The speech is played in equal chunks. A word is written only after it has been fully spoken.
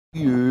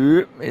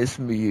Yeah, it's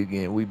me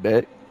again. We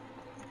back.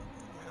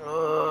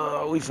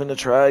 We finna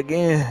try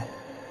again.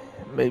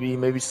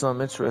 Maybe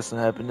something interesting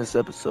happened this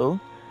episode.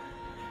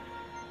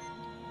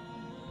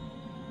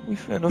 We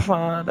finna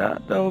find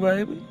out though,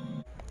 baby.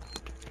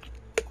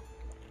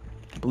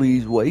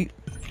 Please wait.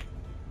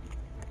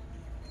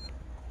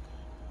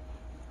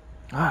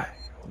 Alright,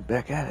 we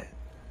back at it.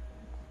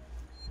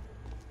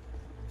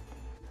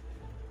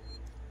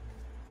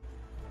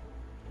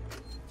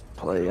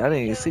 Play. I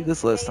didn't even see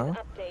this last time.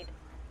 Update.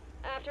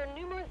 After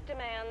numerous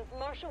demands,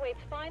 Marshal Waits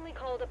finally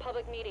called a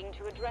public meeting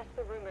to address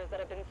the rumors that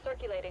have been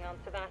circulating on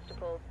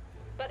Sevastopol.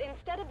 But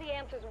instead of the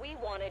answers we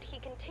wanted, he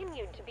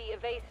continued to be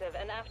evasive,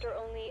 and after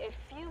only a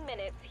few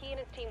minutes, he and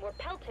his team were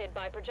pelted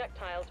by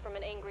projectiles from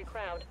an angry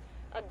crowd.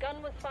 A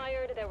gun was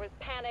fired, there was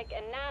panic,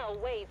 and now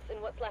Waits and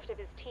what's left of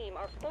his team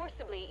are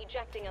forcibly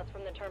ejecting us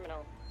from the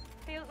terminal.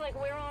 Feels like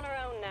we're on our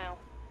own now.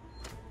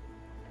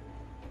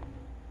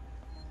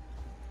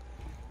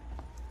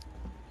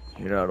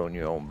 You're not on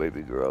your own,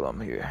 baby girl. I'm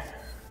here.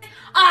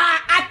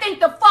 I think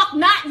the fuck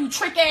not, you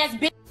trick ass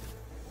bitch.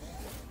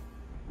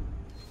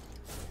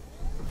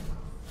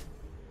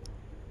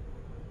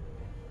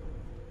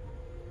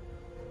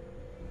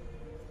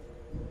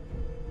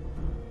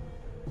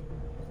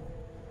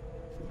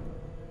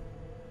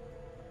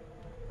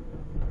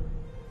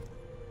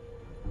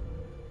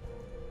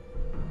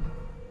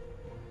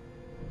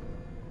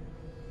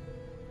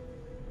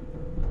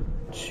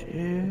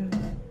 Chill.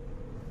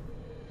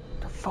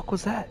 The fuck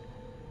was that?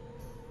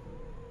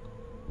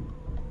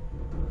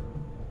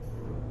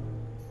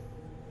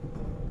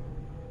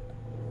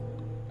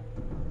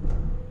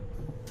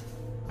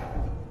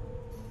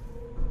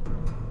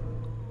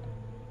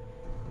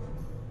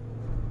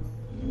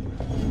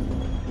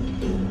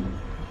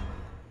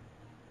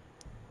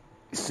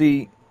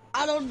 See,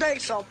 I don't think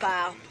so,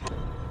 pal.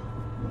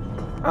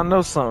 I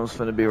know something's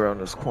finna be around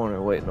this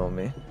corner waiting on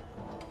me.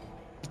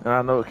 And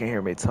I know it can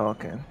hear me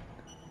talking.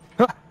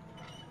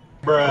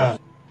 Bruh.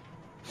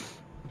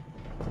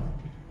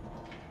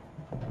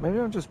 Maybe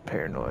I'm just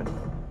paranoid.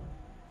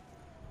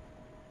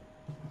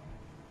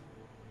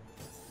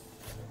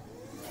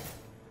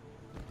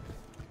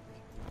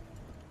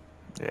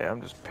 Yeah,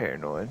 I'm just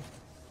paranoid.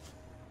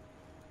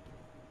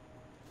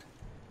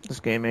 This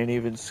game ain't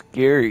even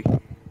scary.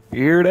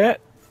 You hear that?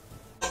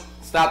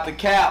 Stop the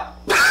cap.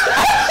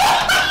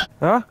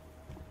 Huh?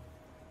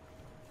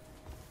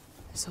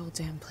 This whole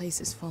damn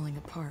place is falling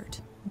apart.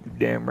 You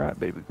damn right,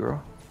 baby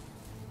girl.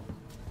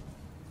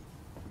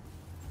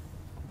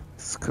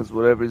 It's cause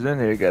whatever's in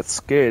here got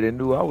scared and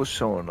knew I was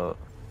showing up.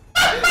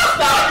 Stop the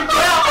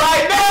cap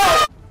right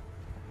now!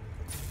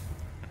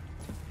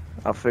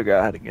 I'll figure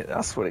out how to get it. I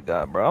swear to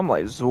God, bro. I'm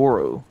like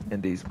Zorro in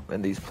these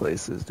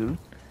places, dude.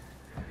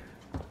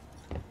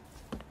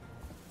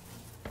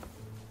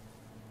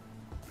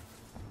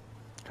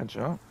 Can I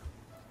jump?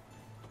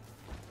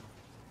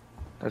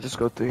 I just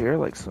go through here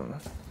like some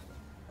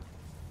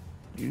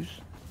use.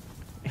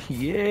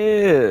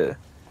 Yeah.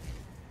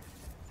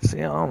 See,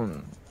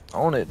 I'm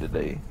on it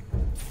today.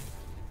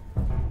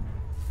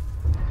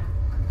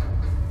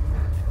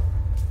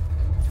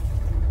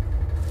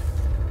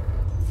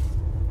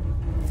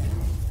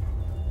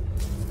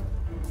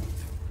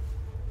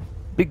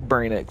 Big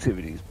brain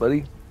activities,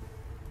 buddy.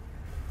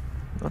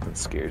 Nothing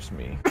scares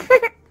me.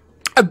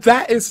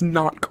 That is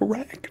not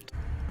correct.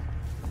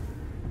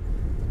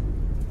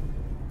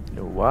 You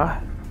know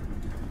why?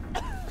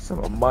 Cause I'm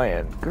a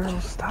man.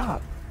 Girl,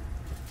 stop.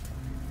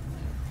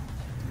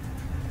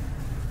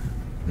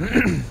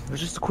 It was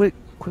just a quick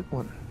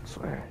one, I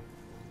swear.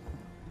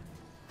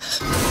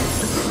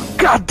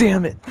 God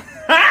damn it!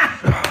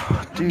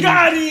 Dude.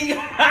 Got him!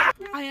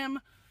 I am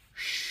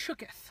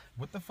shooketh.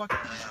 What the fuck?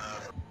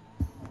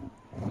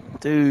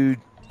 Dude,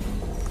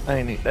 that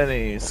didn't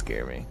even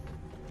scare me.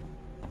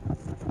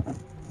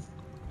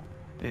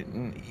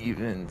 Didn't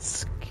even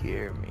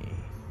scare me.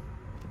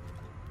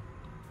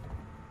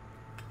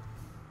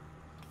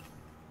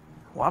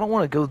 Well, I don't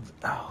want to go.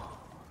 Oh.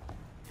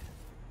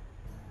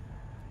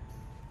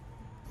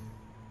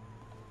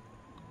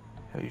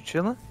 Are you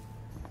chilling?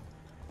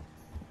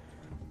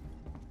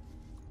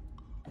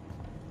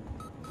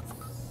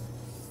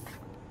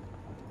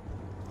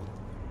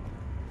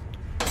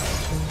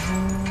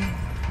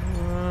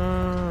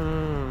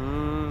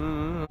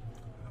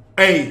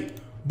 Hey,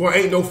 boy,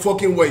 ain't no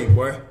fucking way,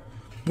 boy.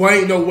 Boy,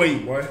 ain't no way,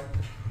 boy.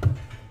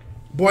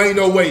 Boy, ain't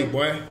no way,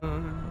 boy.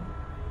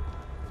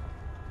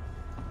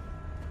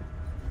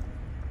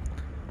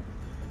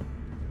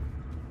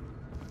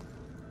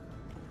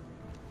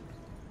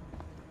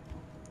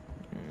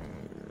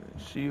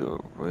 She a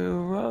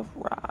real rough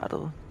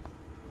rider.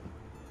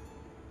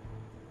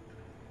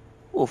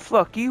 Well,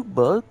 fuck you,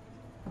 bud.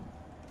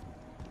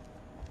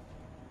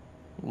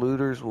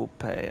 Looters will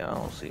pay. I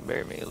don't see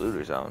very many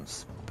looters out in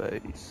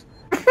space.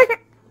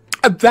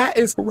 That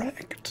is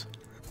correct.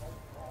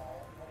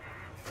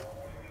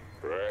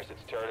 First,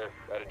 it's Turner.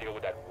 Gotta deal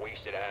with that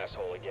wasted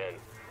asshole again.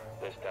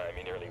 This time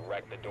he nearly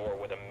wrecked the door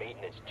with a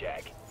maintenance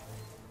jack.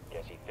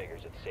 Guess he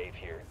figures it's safe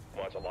here.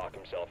 Wants to lock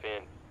himself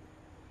in.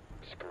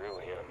 Screw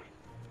him.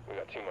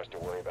 to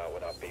worry about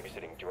without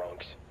babysitting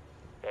drunks.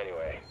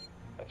 Anyway,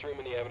 I threw him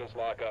in the evidence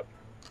lockup.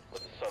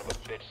 Let the son of a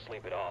bitch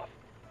sleep it off.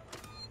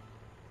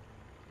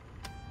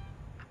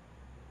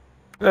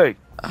 Hey.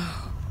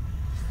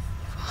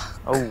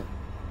 Oh.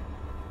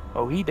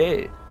 Oh, he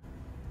dead.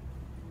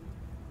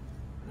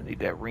 I need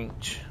that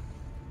wrench.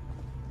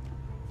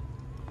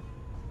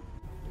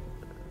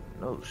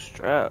 No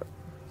strap.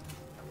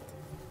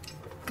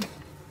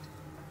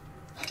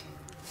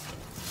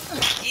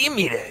 Give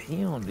me that.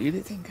 You don't need I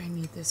it. think I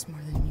need this more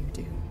than you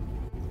do.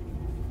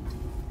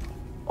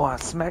 Oh, I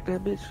smacked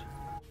that bitch.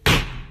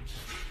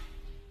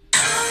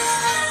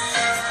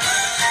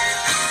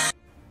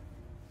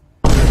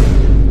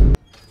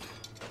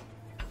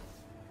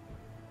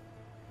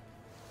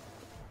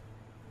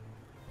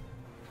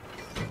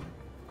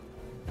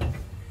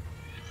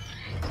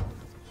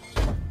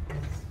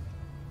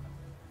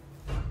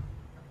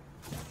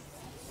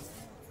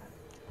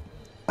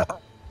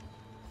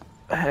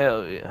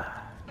 Hell yeah.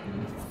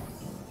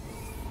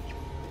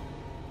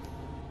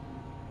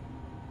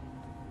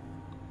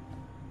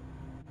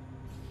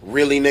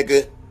 Really,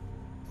 nigga?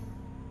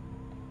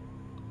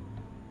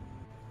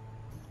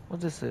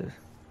 What this is?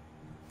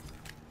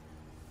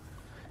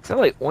 Is that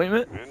like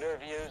ointment?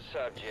 Interview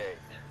subject.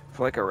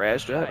 For like a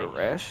rash? Do I have a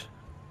rash?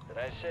 Did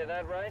I say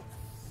that right?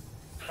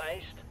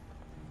 Heist?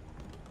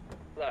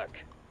 Look,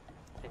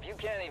 if you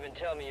can't even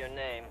tell me your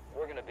name,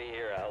 we're gonna be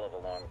here a hell of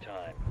a long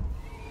time.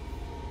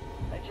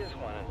 I just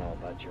want to know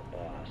about your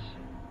boss.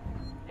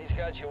 He's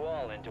got you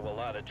all into a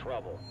lot of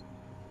trouble.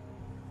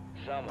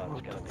 Someone's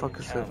What gonna the be fuck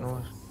is that accountable.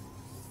 noise?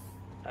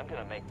 I'm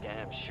gonna make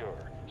damn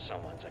sure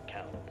someone's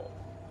accountable.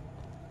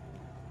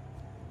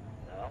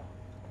 No?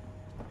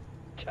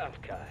 Tough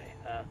guy,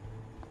 huh?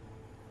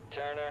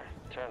 Turner,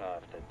 turn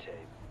off the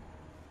tape.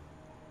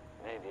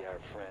 Maybe our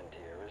friend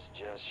here is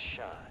just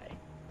shy.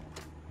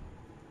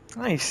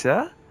 Nice,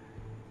 sir.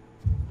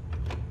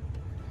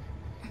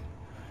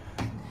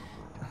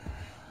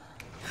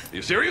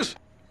 You serious?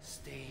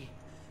 Stay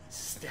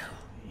still.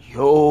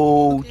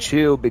 Yo,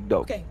 chill, big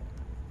dog. Okay.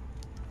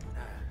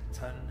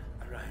 Turn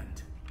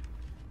around.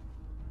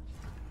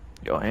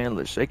 Your hand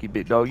looks shaky,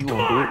 big dog. You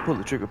won't do it. Pull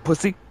the trigger,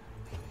 pussy.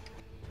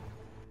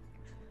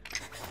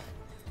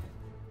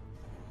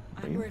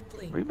 I'm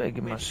Ripley. Are you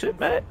making my shit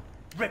back?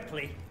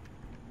 Ripley.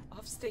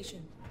 Off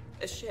station.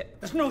 A ship.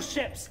 There's no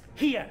ships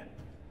here.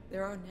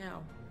 There are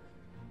now.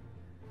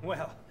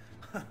 Well,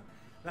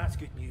 that's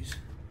good news.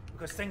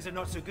 Because things are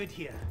not so good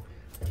here.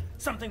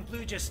 Something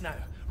blue just now.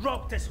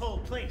 Robbed this whole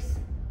place.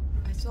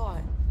 I saw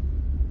it.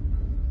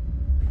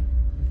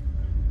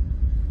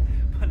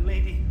 But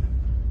lady,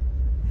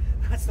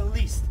 that's the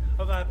least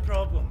of our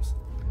problems.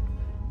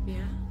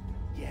 Yeah?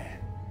 Yeah.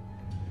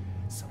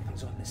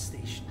 Something's on this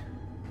station.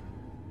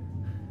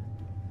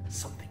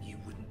 Something you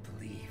wouldn't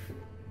believe.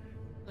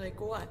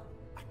 Like what?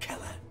 A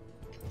killer.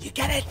 You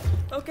get it?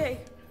 Okay.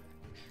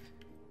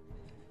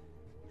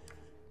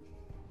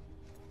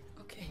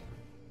 Okay.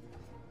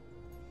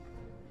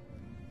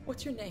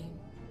 What's your name?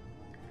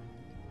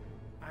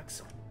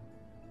 Axel.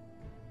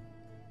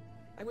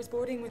 I was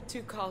boarding with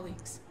 2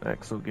 colleagues.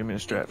 Axel, give me a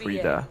strap before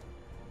you VA. die.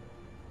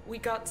 We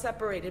got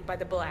separated by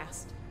the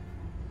blast.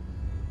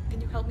 Can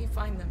you help me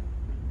find them?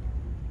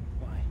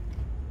 Why?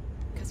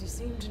 Because you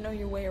seem to know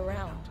your way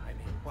around. I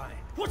mean, why?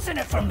 What's in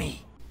it for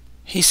me?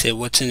 He said,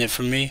 "What's in it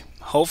for me?"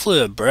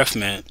 Hopefully a breath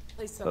mint.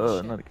 Place on the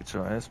ship. Not to get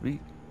your ass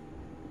beat.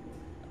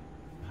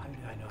 How do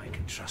I know I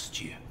can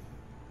trust you?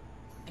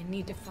 I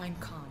need to find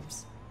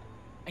comms.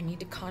 I need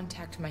to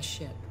contact my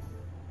ship.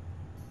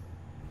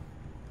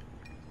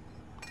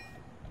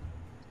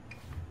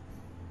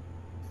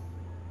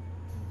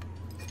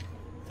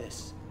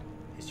 This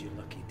is your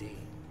lucky day.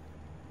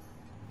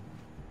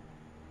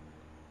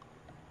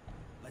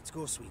 Let's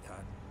go,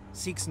 sweetheart.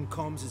 Seeks and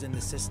Comms is in the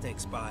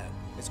Systex bio.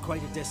 It's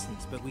quite a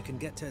distance, but we can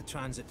get to a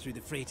transit through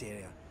the freight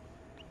area.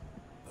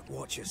 But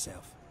watch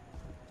yourself.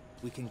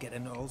 We can get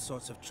into all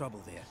sorts of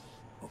trouble there,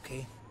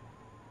 okay?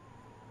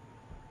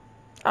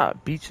 Ah,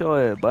 beat your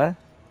ass, boy.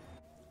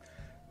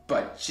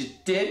 But you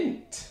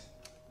didn't.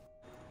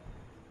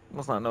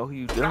 Must not know who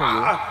you dealing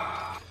with.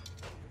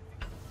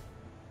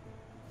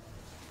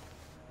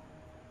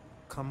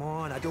 Come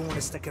on, I don't want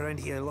to stick around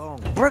here long.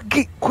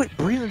 Bruh, quit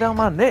breathing down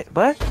my neck,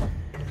 bud.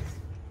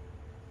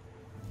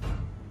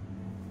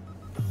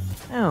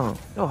 Damn,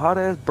 your hot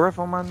ass breath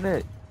on my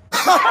neck.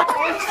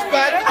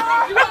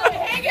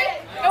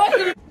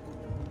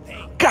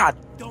 God.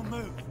 Don't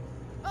move.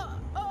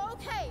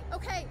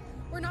 Okay.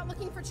 We're not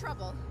looking for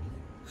trouble.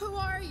 Who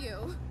are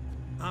you?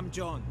 I'm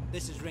John.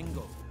 This is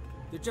Ringo.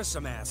 They're just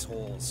some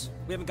assholes.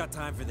 We haven't got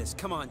time for this.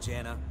 Come on,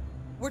 Jana.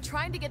 We're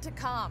trying to get to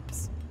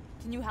comms.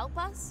 Can you help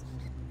us?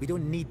 We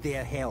don't need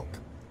their help.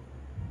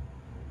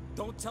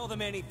 Don't tell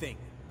them anything.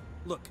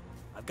 Look,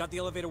 I've got the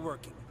elevator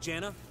working.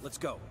 Jana, let's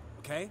go,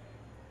 okay?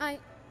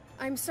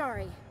 I'm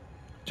sorry.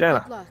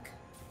 Jana, Good luck.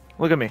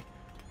 look at me.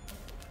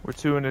 We're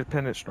 2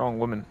 independent, strong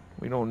women.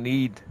 We don't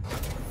need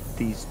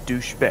these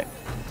douchebags.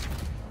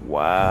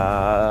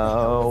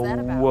 Wow. What was that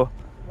about?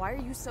 Why are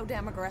you so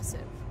damn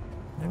aggressive?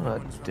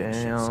 What a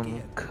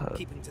damn cut.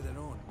 Keeping to their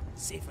own.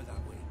 Safer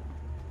that way.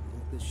 I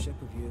hope this ship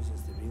of yours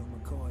is the real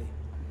McCoy.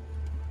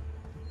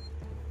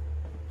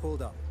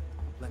 Hold up.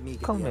 Let me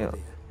get Call the me up.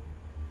 elevator.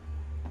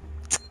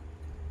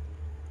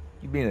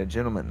 You being a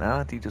gentleman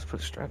now? You just put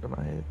a strap to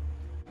my head.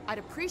 I'd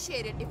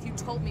appreciate it if you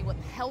told me what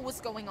the hell was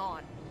going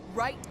on.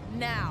 Right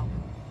now.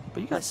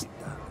 But you got.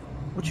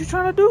 What you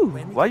trying to do?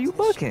 Why you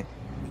bucking?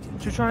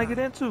 What you trying to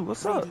get into?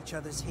 What's Read up? each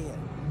other's hair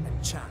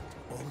and chat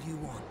all you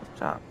want.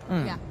 Chop.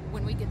 Yeah,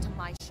 when we get to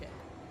my ship.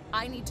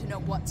 I need to know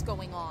what's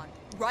going on.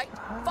 Right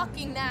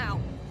fucking now.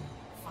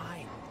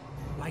 Fine.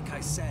 Like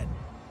I said,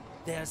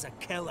 there's a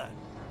killer.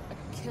 A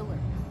killer?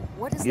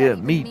 What does Yeah, that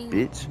even me, mean?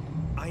 bitch.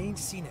 I ain't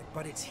seen it,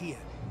 but it's here.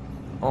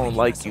 I don't Picking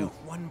like us you.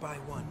 off one by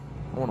one.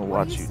 I want to What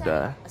watch do you say?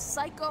 die. A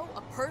psycho?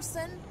 A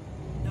person?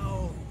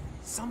 No,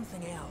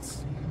 something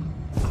else.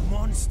 A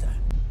monster.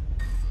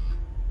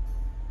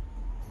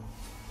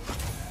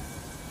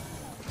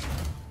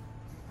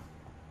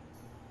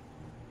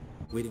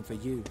 Waiting for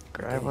you.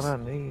 Grab what I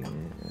need.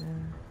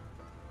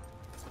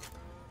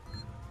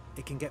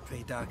 It can get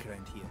pretty dark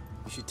around here.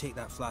 You should take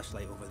that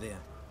flashlight over there.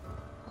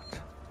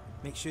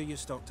 Make sure you're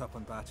stocked up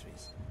on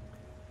batteries.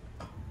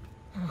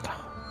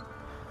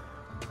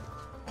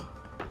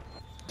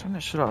 Turn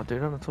that shit off, dude.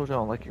 I done told you I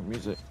don't like your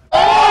music.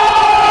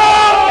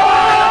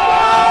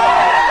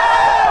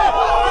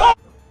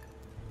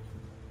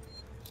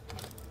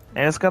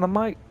 And it's got a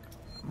mic.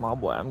 My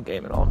boy, I'm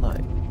gaming all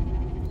night.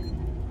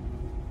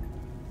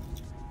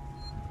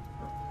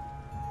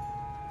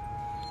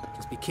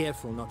 Just be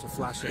careful not to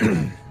flash it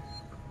around.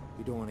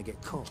 You don't want to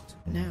get caught.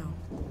 No.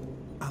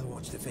 I'll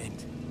watch the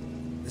vent.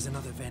 There's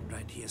another vent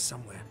round here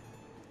somewhere.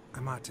 I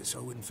marked it so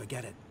I wouldn't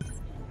forget it.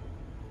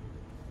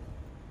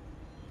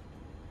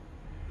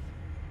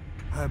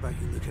 How about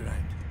you look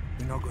around?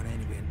 You're not going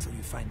anywhere until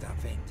you find that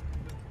vent.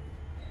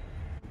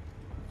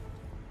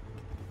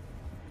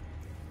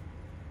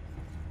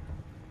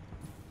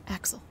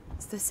 Axel,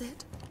 is this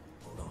it?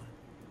 Hold on.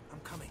 I'm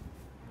coming.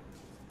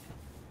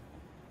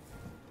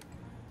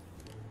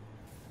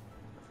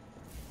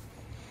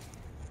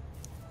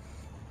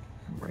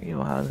 Bring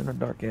your eyes in a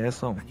dark ass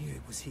home. I knew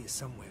it was here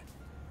somewhere.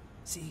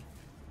 See?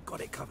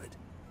 Got it covered.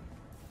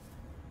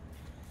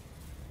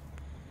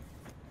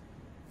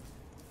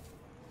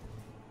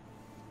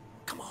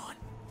 Come on.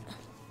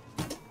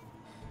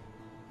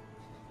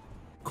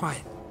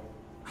 Quiet.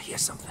 I hear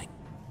something.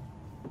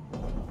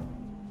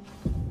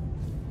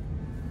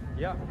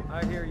 Yeah,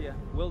 I hear you.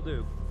 Will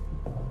do.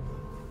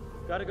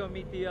 Gotta go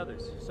meet the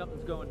others.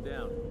 Something's going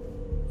down.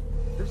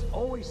 There's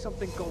always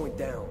something going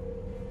down.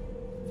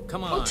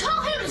 Come on. Well,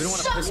 tell him to We don't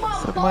want to suck piss my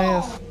him. My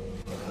ass.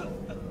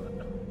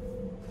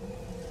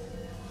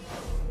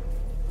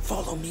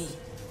 Follow me.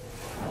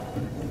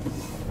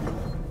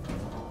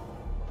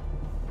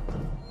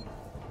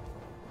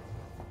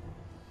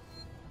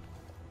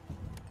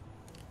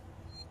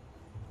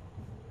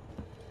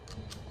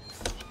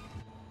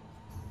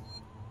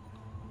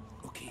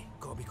 Okay,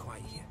 gotta be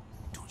quiet here.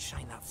 Don't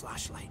shine that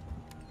flashlight.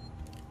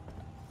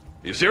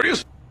 You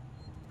serious?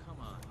 Come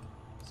on.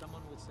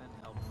 Someone will send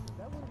help.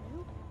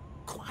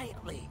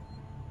 Quietly.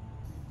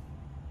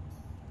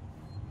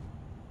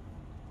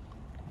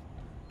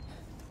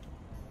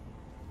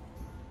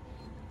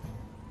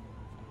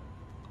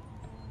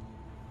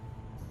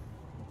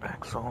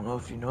 Max, I don't know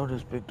if you know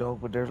this, big dog,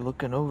 but they're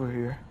looking over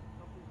here.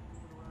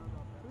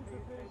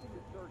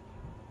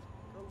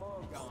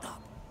 Hold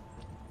up.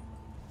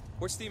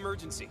 What's the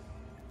emergency?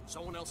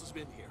 Someone else has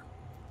been here.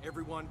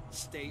 Everyone,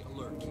 stay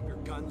alert. Keep your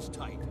guns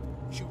tight.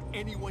 Shoot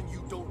anyone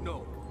you don't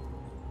know.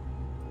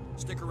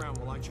 Stick around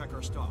while I check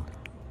our stock.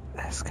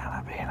 That's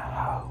gotta be in a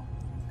hoe.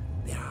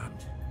 They're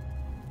armed.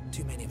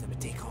 Too many of them to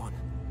take on.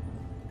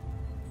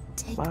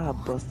 Why I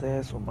bust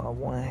ass with my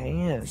one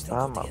hand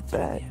behind my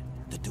back?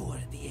 The door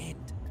at the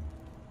end.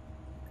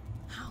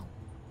 How?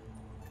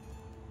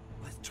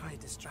 Let's try a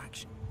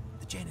distraction.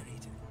 The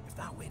generator. If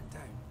that went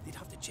down, they'd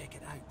have to check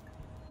it out.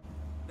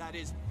 That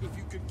is, if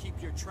you could keep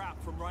your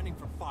trap from running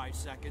for 5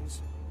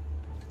 seconds.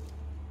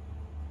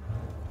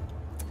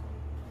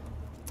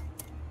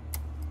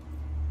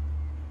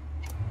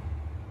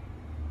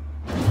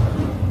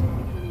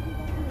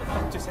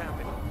 What just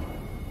happened?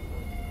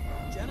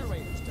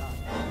 Generator's done.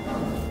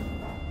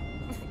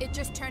 It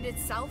just turned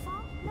itself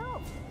on?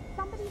 No,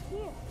 somebody's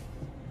here.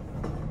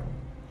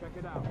 Check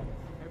it out.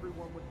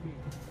 Everyone with me.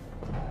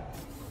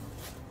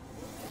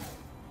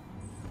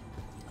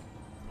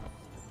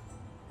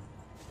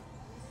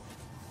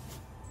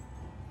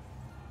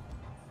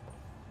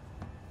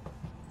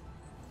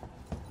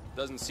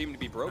 Doesn't seem to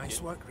be broken.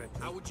 Nice work,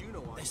 Ripley. How would you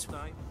know,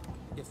 Einstein?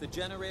 If the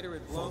generator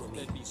had blown,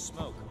 there'd be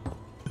smoke.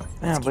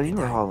 Man, but you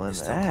were hauling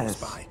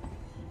ass.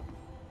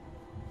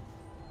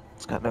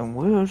 It's got them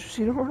wheels. You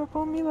see them run up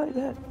on me like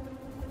that?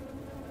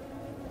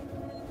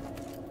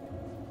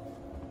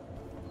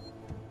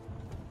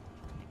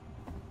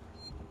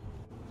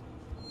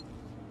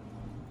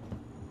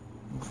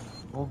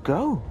 Well,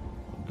 go.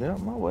 Get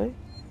out my way.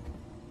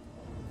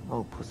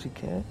 Oh,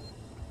 pussycat.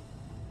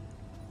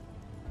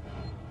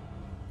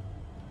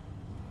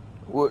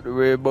 What the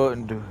red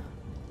button do?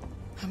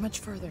 How much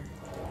further?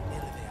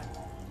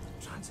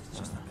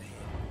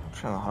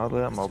 Trying to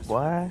holler at my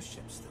boy.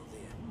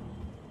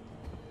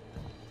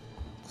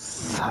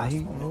 Sight,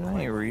 nigga,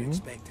 I ain't reading.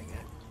 Expecting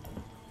it.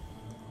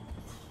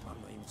 I'm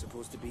not even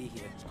supposed to be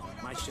here.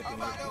 My shipping out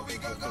was over a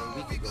week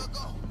ago.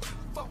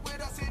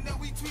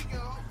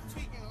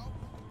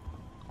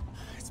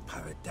 It's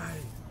powered down.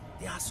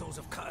 The assholes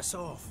have cut us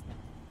off.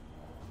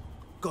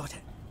 Got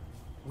it.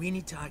 We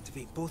need to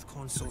activate both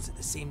consoles at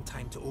the same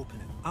time to open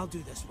it. I'll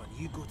do this one.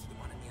 You go to the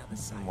one on the other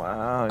side.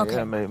 Wow, okay.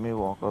 Yeah, made me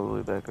walk all the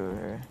way back over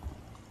here.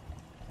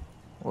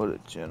 What a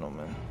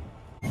gentleman.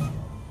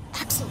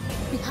 Axel,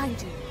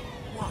 behind you.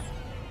 What?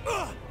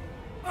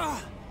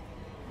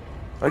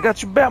 I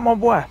got your back, my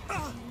boy.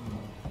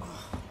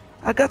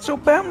 I got your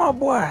back, my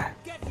boy.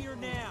 Get here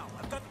now.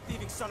 I've got the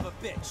thieving son of a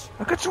bitch.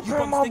 I got your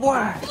back, my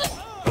boy.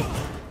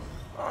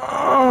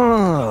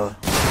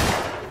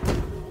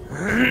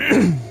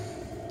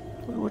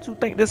 What you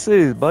think this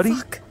is, buddy?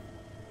 Fuck.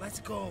 Let's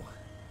go.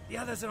 The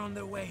others are on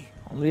their way.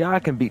 Only I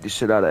can beat the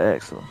shit out of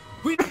Axel.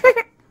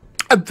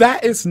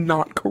 That is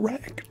not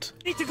correct.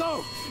 Need to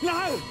go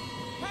now.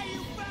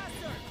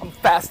 I'm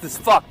fast as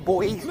fuck,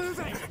 boy.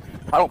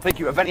 I don't think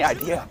you have any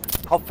idea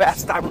how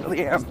fast I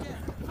really am.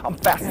 I'm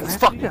fast as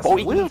fuck, you got boy.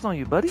 some wheels on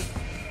you, buddy.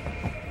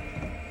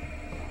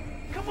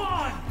 Come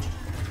on!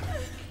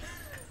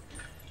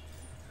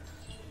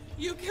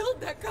 You killed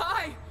that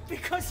guy!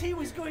 Because he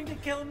was going to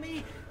kill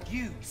me,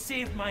 you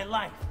saved my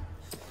life.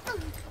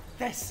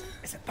 This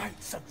is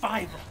about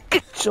survival.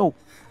 Get your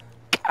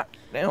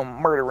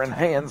goddamn murdering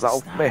hands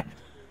off me.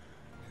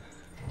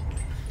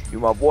 You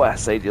my boy, I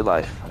saved your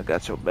life. I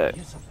got your back.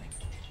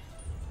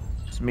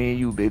 It's me and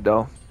you, big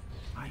dog.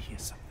 I hear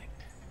something.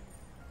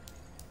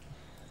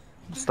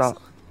 Stop.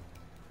 What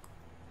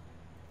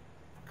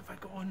have I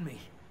got on me?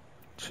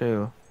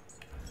 Chill.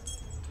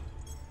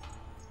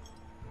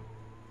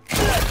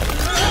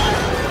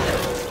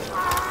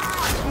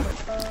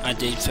 I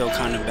did feel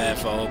kind of bad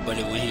for old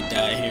buddy when he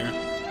died here,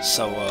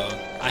 so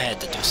I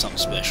had to do something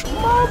special.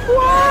 My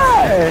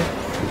boy!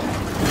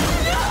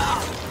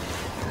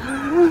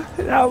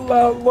 Oh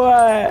my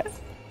boy!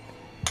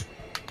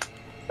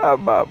 Oh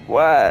my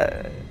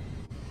boy!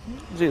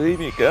 Did you leave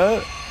me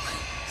good?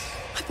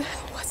 What the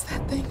hell was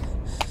that thing?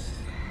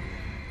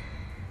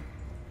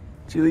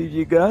 Did you leave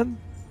your gun?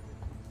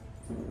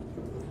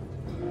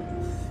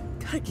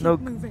 Gotta keep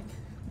moving.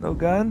 No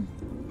gun?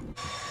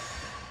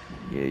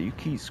 Yeah, you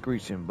keep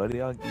screeching,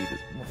 buddy. I'll give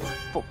this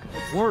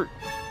motherfucking work.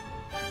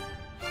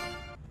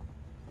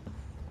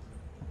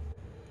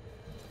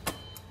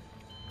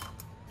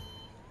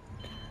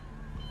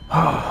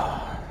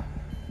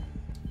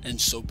 And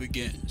so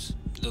begins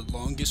the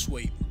longest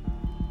wait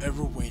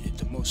ever waited,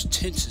 the most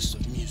tensest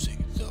of music,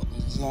 the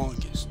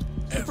longest,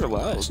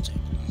 everlasting,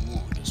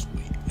 longest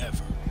wait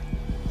ever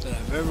that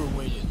I've ever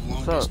waited,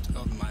 longest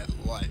of my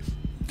life,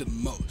 the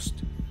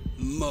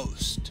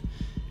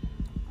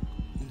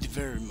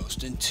very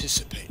most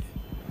anticipated,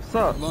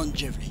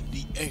 longevity,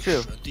 the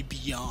extra, the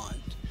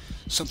beyond,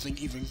 something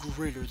even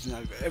greater than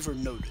I've ever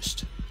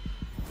noticed,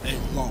 a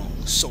long,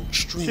 so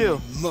extremely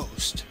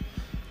most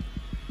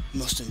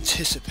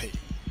anticipated,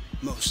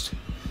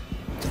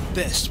 the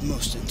best,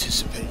 most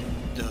anticipated,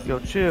 the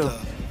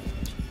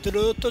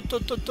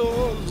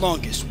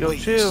longest,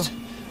 waitest,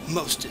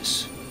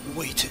 mostest,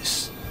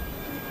 waitest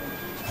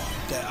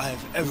that I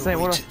have ever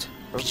waited,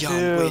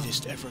 beyond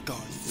waitest, ever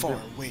gone, far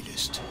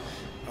waitest,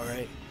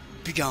 alright,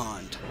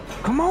 beyond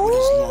come on, what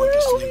is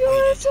longestly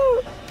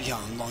waited,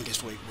 beyond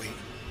longest wait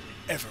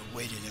ever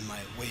waited in my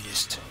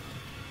waitest.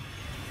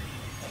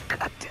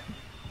 Goddamn.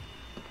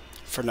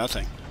 For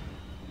nothing.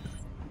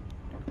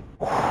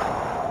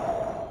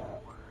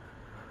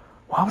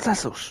 Why was that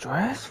so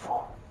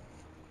stressful?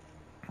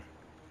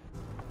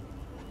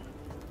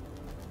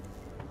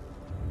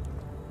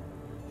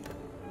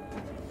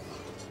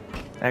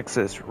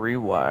 Access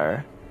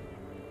rewire.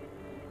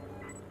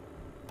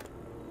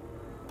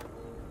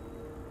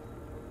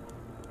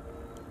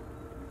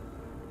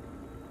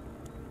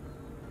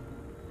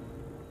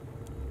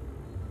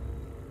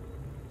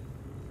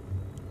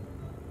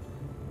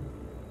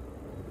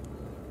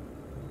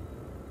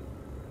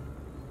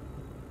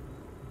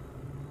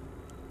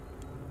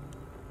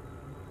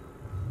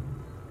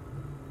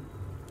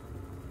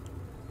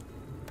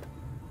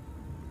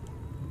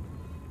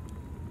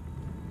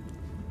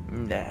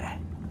 Nah.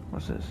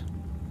 What's this?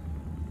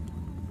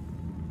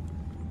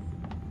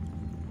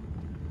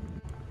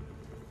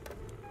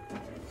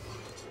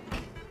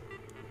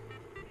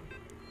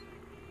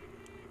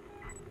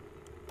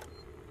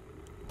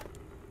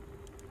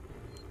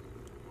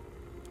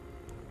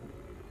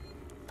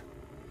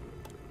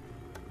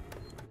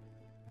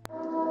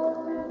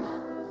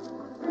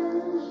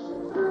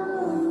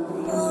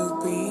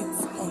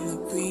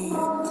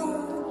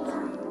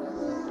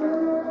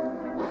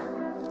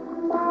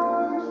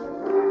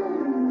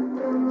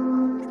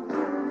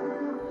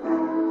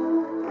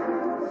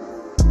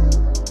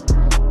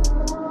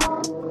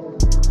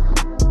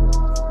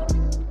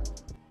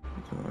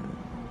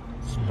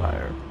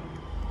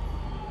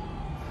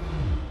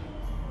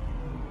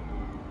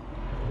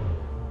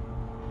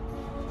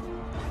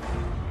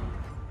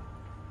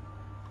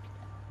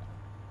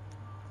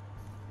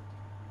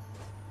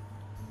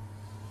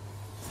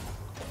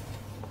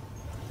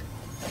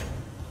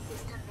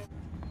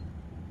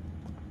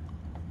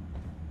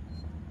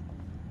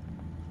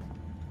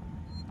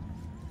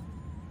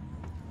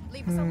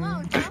 Leave us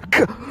alone, huh?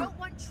 You don't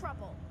want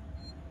trouble.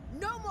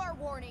 No more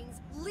warnings.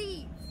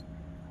 Leave.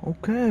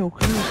 Okay.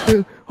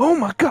 Oh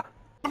my god.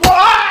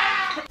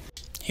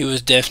 He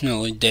was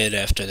definitely dead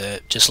after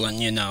that, just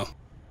letting you know.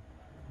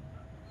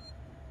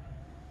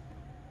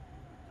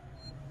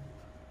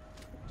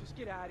 Just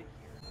get out of here.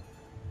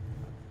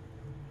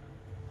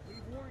 We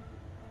warned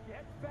you.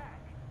 Get back.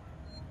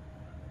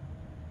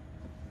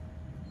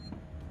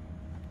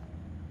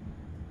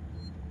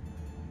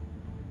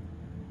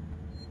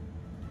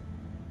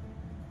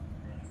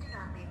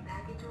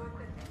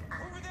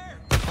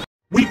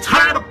 We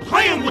tired of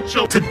playing with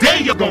you.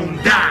 Today you're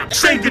gonna die.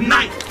 Say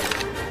goodnight.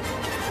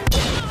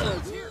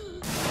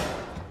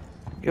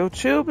 Yo,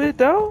 chill, bit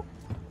dog.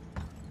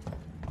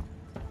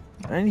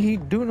 Ain't he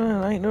do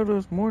nothing? I ain't know there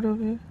was more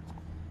of it.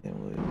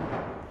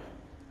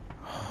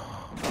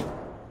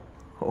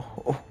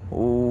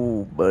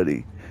 Oh,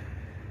 buddy.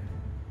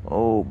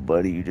 Oh,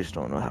 buddy, you just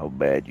don't know how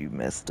bad you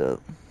messed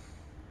up.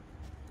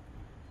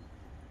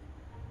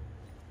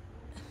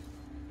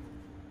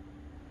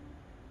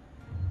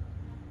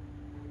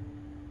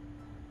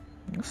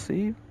 Let's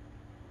see.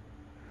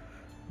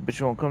 But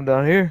you won't come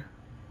down here?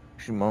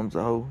 Your mom's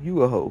a hoe.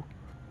 You a hoe.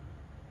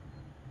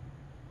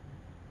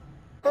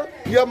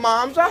 Your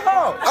mom's a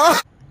hoe.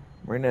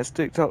 Bring that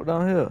stick talk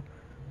down here.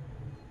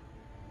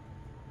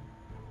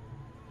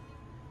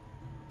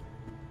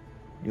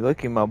 You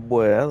lucky my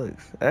boy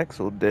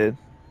Axel dead.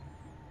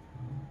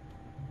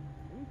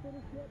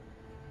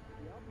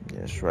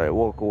 That's right,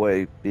 walk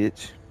away,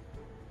 bitch.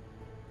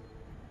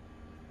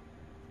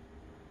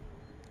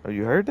 Oh,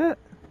 you heard that?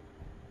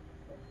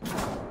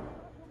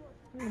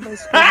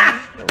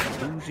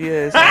 Bougie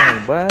ass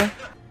man, boy.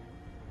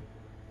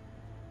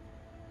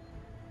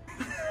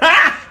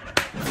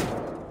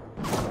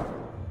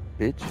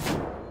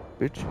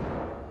 Bitch.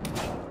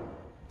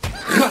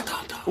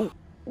 Ooh.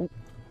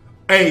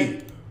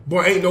 Hey,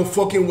 boy, ain't no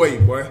fucking way,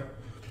 boy.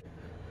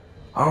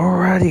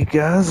 Alrighty,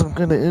 guys, I'm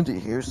gonna end it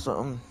here.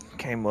 Something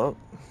came up,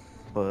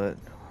 but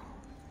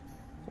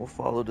we'll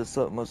follow this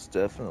up most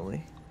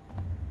definitely.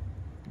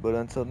 But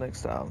until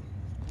next time,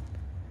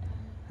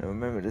 and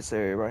remember this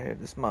area right here,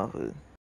 this is my hood.